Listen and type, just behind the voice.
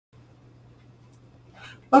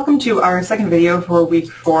Welcome to our second video for week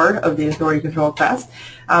 4 of the Authority Control class.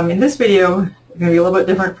 In this video, it's going to be a little bit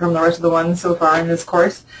different from the rest of the ones so far in this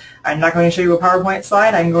course. I'm not going to show you a PowerPoint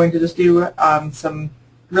slide. I'm going to just do some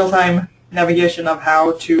real-time navigation of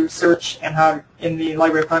how to search and how in the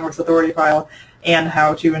Library of Congress authority file and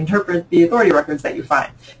how to interpret the authority records that you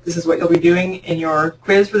find. This is what you'll be doing in your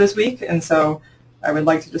quiz for this week, and so I would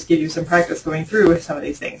like to just give you some practice going through some of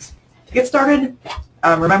these things. To get started,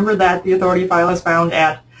 remember that the authority file is found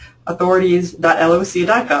at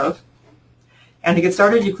authorities.loc.gov, and to get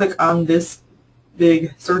started you click on this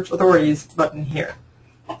big Search Authorities button here.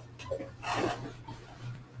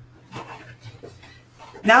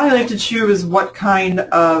 Now you'll need to choose what kind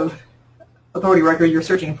of authority record you're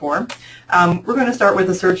searching for. We're going to start with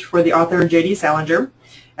a search for the author J.D. Salinger,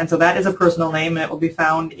 and so that is a personal name and it will be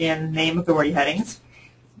found in name authority headings.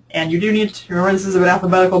 And you do need to remember this is an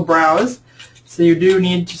alphabetical browse, so you do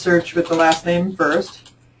need to search with the last name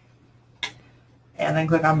first, and then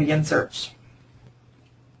click on Begin Search.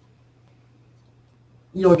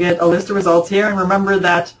 You'll get a list of results here, and remember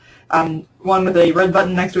that one with a red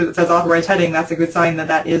button next to it that says Authorized Heading, that's a good sign that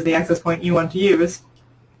that is the access point you want to use.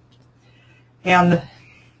 And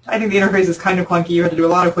I think the interface is kind of clunky. You have to do a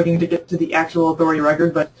lot of clicking to get to the actual authority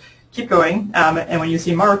record, but keep going, and when you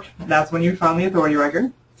see marked, that's when you found the authority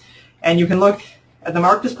record. And you can look at the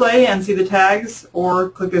marked display and see the tags, or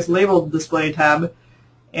click this labeled display tab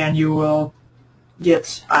and you will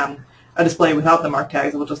get a display without the marked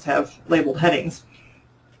tags. It will just have labeled headings.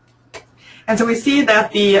 And so we see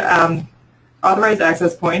that the authorized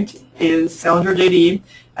access point is Salinger J.D.,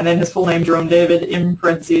 and then his full name, Jerome David, in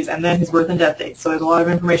parentheses, and then his birth and death date. So there's a lot of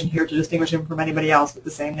information here to distinguish him from anybody else with the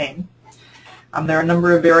same name. There are a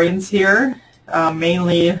number of variants here,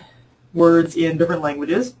 mainly words in different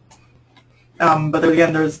languages. But there,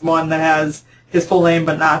 again, there's one that has his full name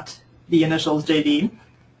but not the initials J.D.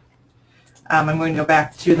 I'm going to go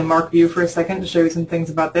back to the mark view for a second to show you some things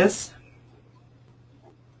about this.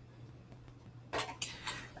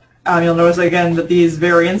 You'll notice again that these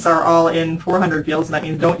variants are all in 400 fields, and that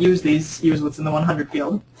means don't use these, use what's in the 100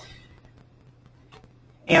 field.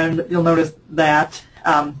 And you'll notice that,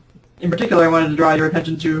 in particular, I wanted to draw your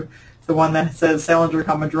attention to the one that says Salinger,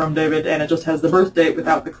 Jerome David, and it just has the birth date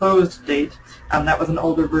without the closed date. That was an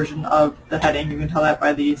older version of the heading. You can tell that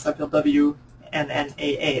by the subfield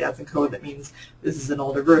WNNAA. That's a code that means this is an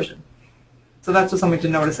older version. So that's just something to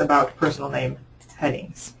notice about personal name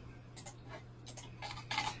headings.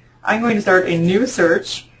 I'm going to start a new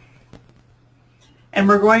search, and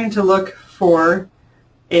we're going to look for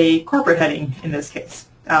a corporate heading in this case.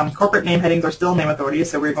 Corporate name headings are still name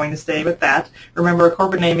authorities, so we're going to stay with that. Remember, a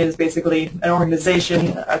corporate name is basically an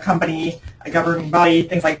organization, a company, a governing body,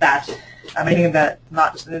 things like that. Anything that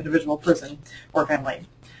not just an individual person or family.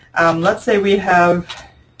 Let's say we have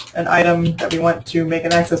an item that we want to make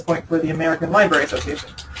an access point for the American Library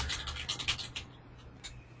Association.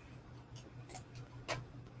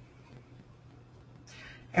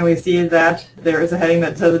 And we see that there is a heading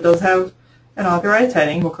that says it does have an authorized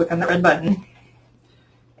heading. We'll click on that red button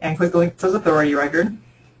and click the link that says authority record.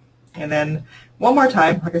 And then one more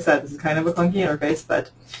time, like I said, this is kind of a clunky interface,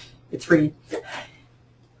 but it's free.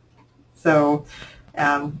 So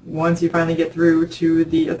once you finally get through to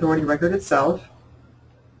the authority record itself,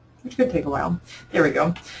 which could take a while, there we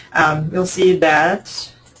go, you'll see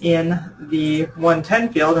that in the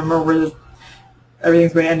 110 field, remember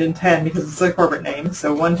everything's going to end in 10 because it's a corporate name,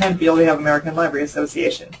 so 110 field we have American Library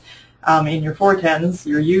Association. In your 410s,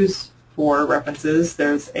 your use for references,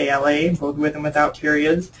 there's ALA, both with and without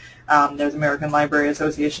periods. There's American Library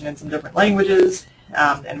Association in some different languages,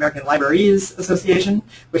 and American Libraries Association,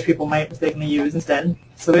 which people might mistakenly use instead.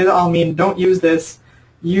 So they all mean don't use this,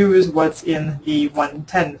 use what's in the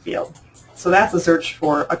 110 field. So that's a search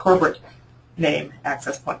for a corporate name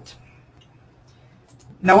access point.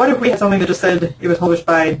 Now what if we had something that just said it was published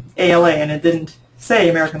by ALA and it didn't say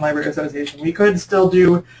American Library Association? We could still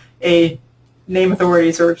do a name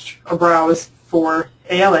authority search or browse for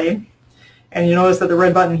ALA, and you notice that the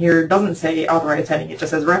red button here doesn't say authorized heading, it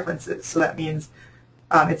just says references. So that means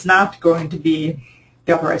it's not going to be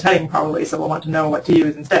the authorized heading probably, so we'll want to know what to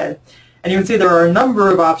use instead. And you can see there are a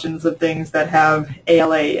number of options of things that have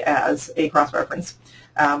ALA as a cross-reference.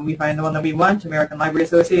 We find the one that we want, American Library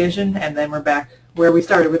Association, and then we're back where we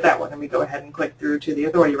started with that one, and we go ahead and click through to the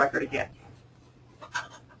authority record again.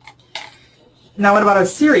 Now what about a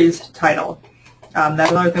series title?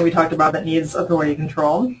 That's another thing we talked about that needs authority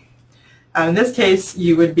control. In this case,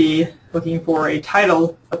 you would be looking for a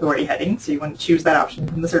title authority heading, so you want to choose that option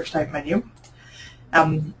from the search type menu.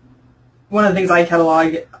 One of the things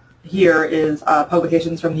iCatalog here is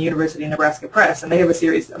publications from the University of Nebraska Press, and they have a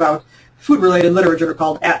series about food-related literature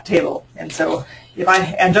called At Table. And so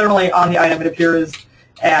and generally on the item it appears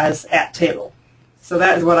as At Table. So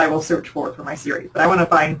that is what I will search for my series. But I want to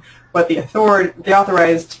find what the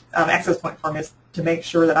authorized access point form is to make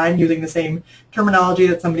sure that I'm using the same terminology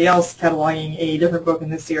that somebody else cataloging a different book in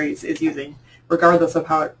this series is using, regardless of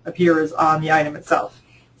how it appears on the item itself.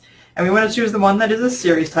 And we want to choose the one that is a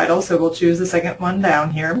series title, so we'll choose the second one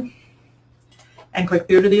down here and click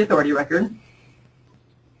through to the authority record.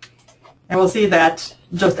 And we'll see that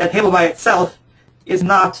just At Table by itself is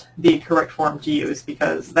not the correct form to use,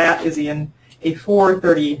 because that is in a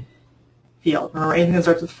 430 field. Remember, anything that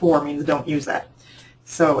starts with 4 means don't use that.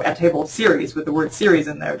 So At Table series with the word series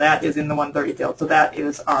in there, that is in the 130 field. So that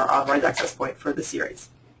is our authorized access point for the series.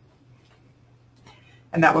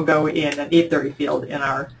 And that will go in an 830 field in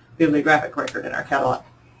our bibliographic record in our catalog.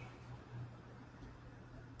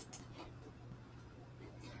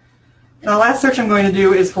 Now, the last search I'm going to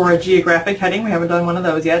do is for a geographic heading. We haven't done one of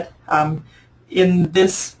those yet. In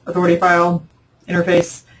this authority file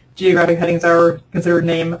interface, geographic headings are considered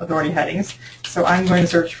name authority headings. So I'm going to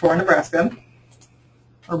search for Nebraska,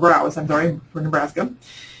 or browse, I'm sorry, for Nebraska.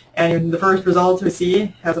 And the first result we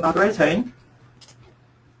see has an authorized heading.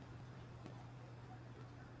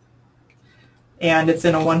 And it's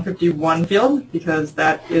in a 151 field because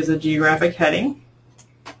that is a geographic heading.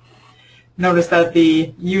 Notice that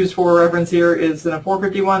the used for reference here is in a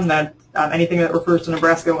 451, that anything that refers to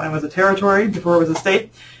Nebraska when it was a territory before it was a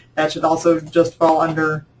state, that should also just fall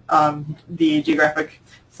under the geographic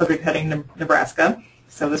subject heading Nebraska.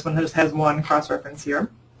 So this one just has one cross-reference here.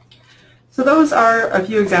 So those are a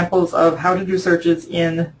few examples of how to do searches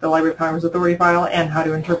in the Library of Congress authority file and how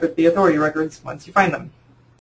to interpret the authority records once you find them.